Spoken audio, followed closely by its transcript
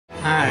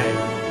Hi,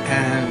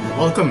 and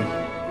welcome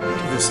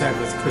to the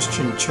Sabbath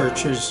Christian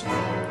Church's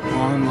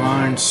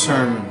online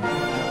sermon.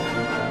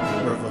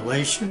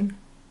 Revelation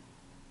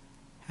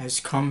has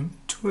come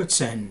to its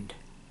end.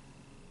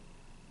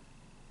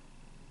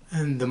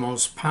 And the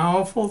most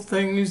powerful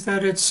things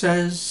that it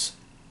says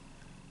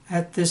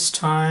at this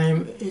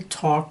time, it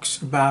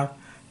talks about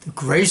the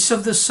grace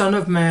of the Son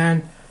of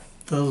Man,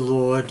 the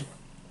Lord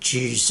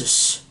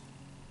Jesus.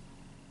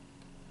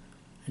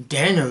 In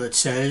Daniel it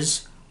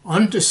says,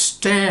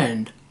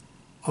 "Understand,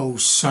 O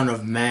Son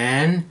of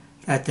Man,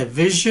 that the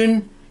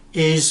vision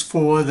is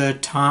for the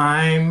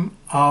time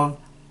of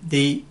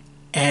the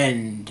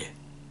end."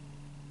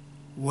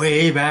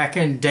 Way back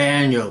in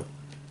Daniel,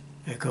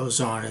 it goes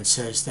on and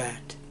says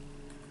that.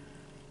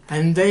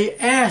 And they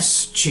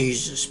asked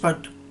Jesus,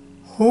 "But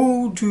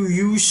who do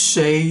you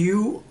say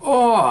you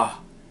are?"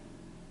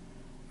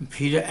 And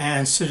Peter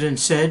answered and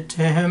said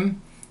to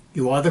him,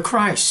 "You are the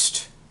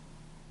Christ."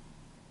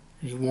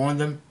 And he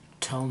warned them,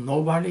 tell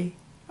nobody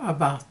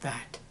about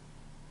that.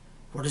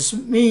 What does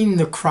it mean,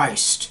 the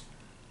Christ?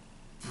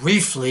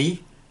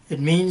 Briefly, it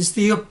means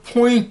the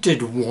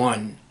appointed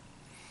one.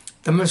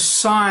 The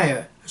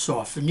Messiah is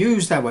often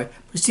used that way,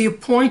 but it's the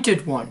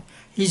appointed one.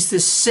 He's the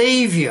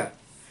Savior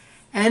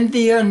and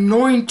the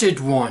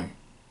anointed one.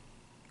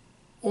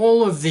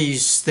 All of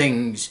these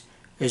things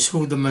is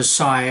who the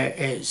Messiah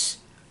is,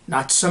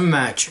 not some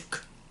magic.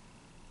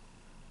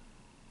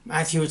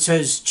 Matthew, it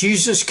says,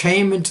 Jesus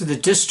came into the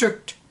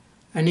district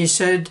and he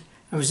said,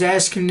 I was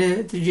asking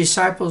the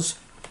disciples,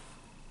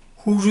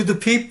 who do the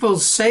people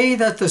say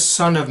that the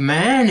Son of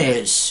Man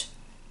is?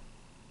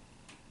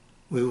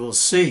 We will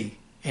see,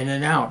 in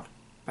and out,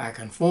 back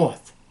and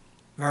forth,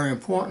 very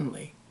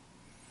importantly.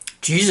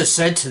 Jesus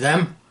said to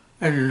them,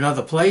 in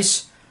another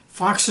place,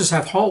 foxes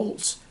have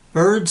holes,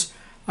 birds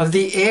of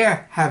the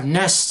air have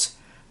nests,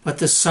 but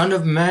the Son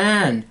of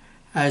Man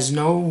has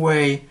no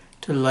way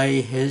to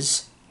lay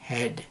his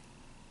head.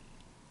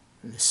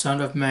 And the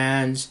Son of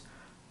Man's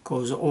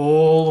goes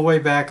all the way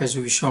back, as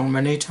we've shown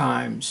many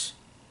times,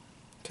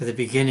 to the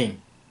beginning.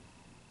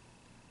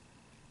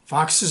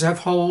 Foxes have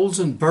holes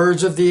and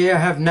birds of the air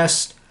have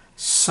nests.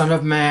 Son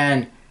of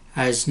Man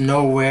has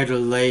nowhere to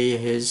lay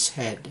his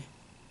head.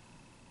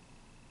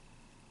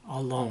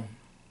 Alone,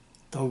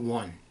 the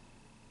one.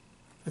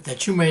 But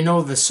that you may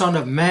know the Son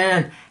of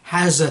Man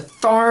has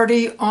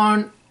authority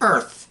on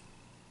earth.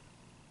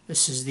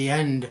 This is the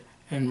end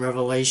in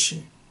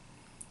Revelation.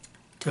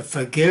 To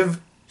forgive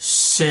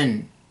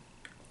sin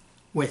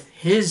with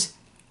his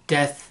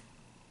death.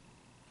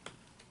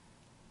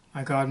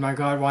 My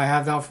God, why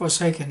have thou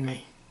forsaken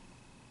me?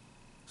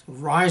 So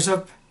rise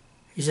up,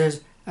 he says,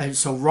 and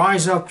so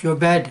rise up your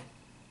bed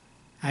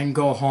and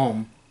go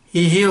home.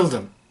 He healed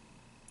him.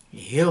 He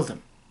healed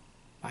him.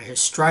 By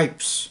his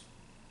stripes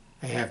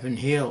they have been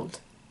healed.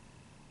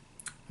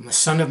 And the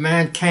Son of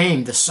Man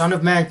came. The Son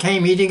of Man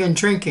came eating and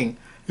drinking.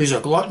 He's a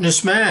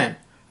gluttonous man,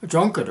 a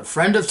drunkard, a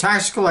friend of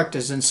tax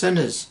collectors and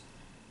sinners.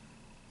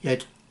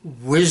 Yet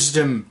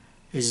wisdom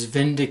is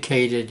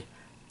vindicated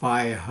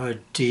by her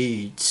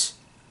deeds.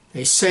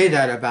 They say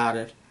that about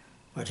it,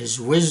 but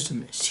his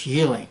wisdom is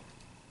healing.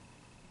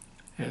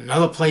 In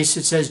another place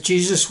it says,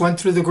 Jesus went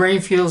through the grain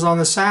fields on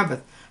the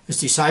Sabbath. His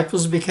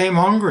disciples became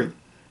hungry,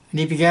 and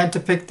he began to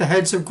pick the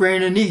heads of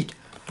grain and eat.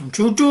 Don't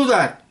you do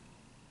that,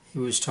 he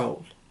was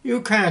told. You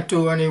can't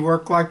do any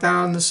work like that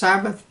on the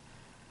Sabbath.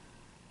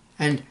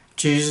 And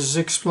Jesus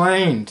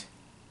explained,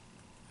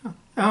 they're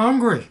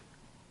hungry.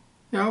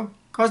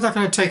 God's not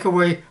going to take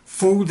away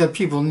food that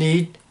people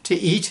need to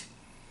eat.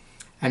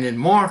 And in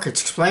Mark, it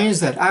explains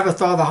that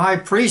Abiathar the high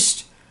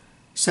priest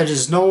said,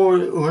 no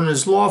one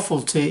is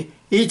lawful to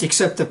eat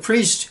except the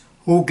priest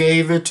who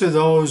gave it to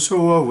those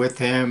who were with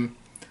him.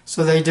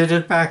 So they did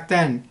it back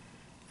then.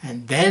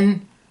 And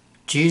then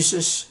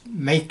Jesus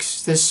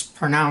makes this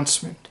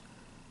pronouncement.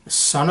 The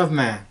Son of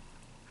Man,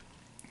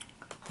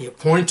 the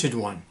appointed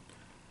one.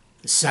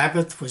 The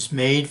Sabbath was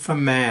made for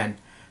man,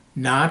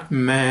 not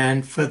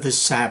man for the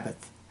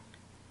Sabbath.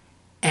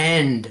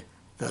 And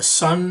the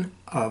Son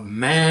of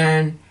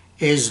Man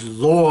is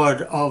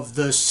Lord of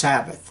the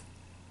Sabbath.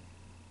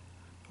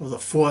 Well, the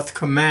fourth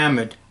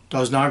commandment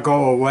does not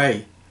go away.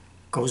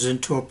 It goes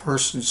into a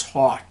person's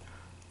heart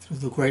through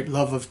the great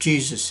love of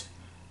Jesus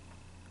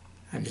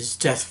and his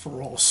death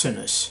for all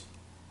sinners.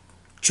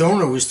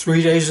 Jonah was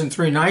 3 days and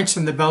 3 nights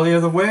in the belly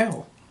of the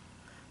whale.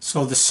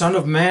 So the Son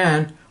of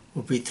Man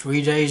will be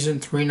 3 days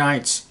and 3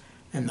 nights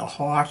in the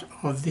heart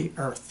of the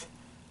earth.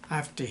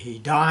 After he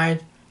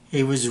died,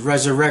 he was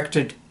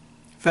resurrected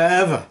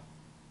forever.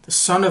 The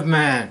Son of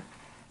Man,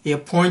 the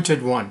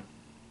appointed one.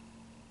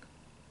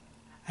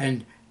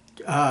 And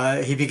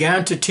he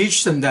began to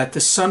teach them that the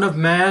Son of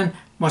Man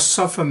must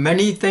suffer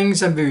many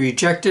things and be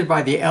rejected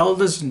by the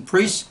elders and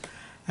priests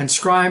and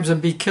scribes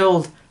and be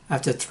killed,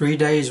 after 3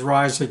 days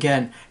rise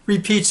again.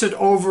 Repeats it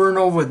over and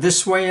over,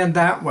 this way and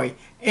that way,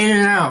 in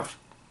and out.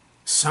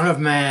 Son of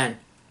Man.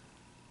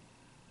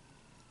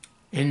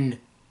 In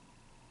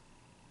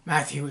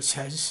Matthew it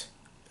says,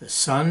 the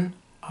Son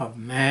of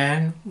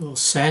Man will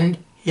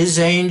send his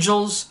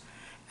angels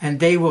and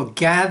they will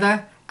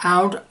gather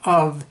out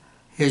of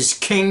his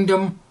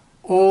kingdom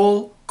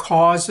all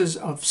causes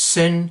of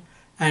sin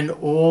and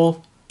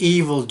all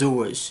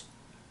evildoers.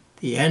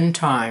 The end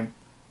time,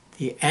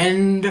 the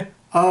end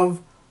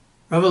of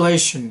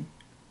Revelation.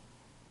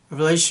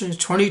 Revelation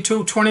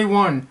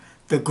 22:21.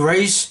 The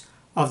grace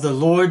of the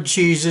Lord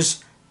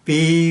Jesus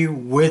be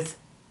with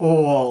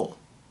all.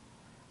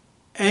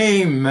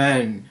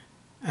 Amen.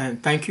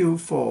 And thank you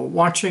for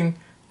watching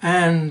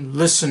and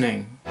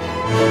listening.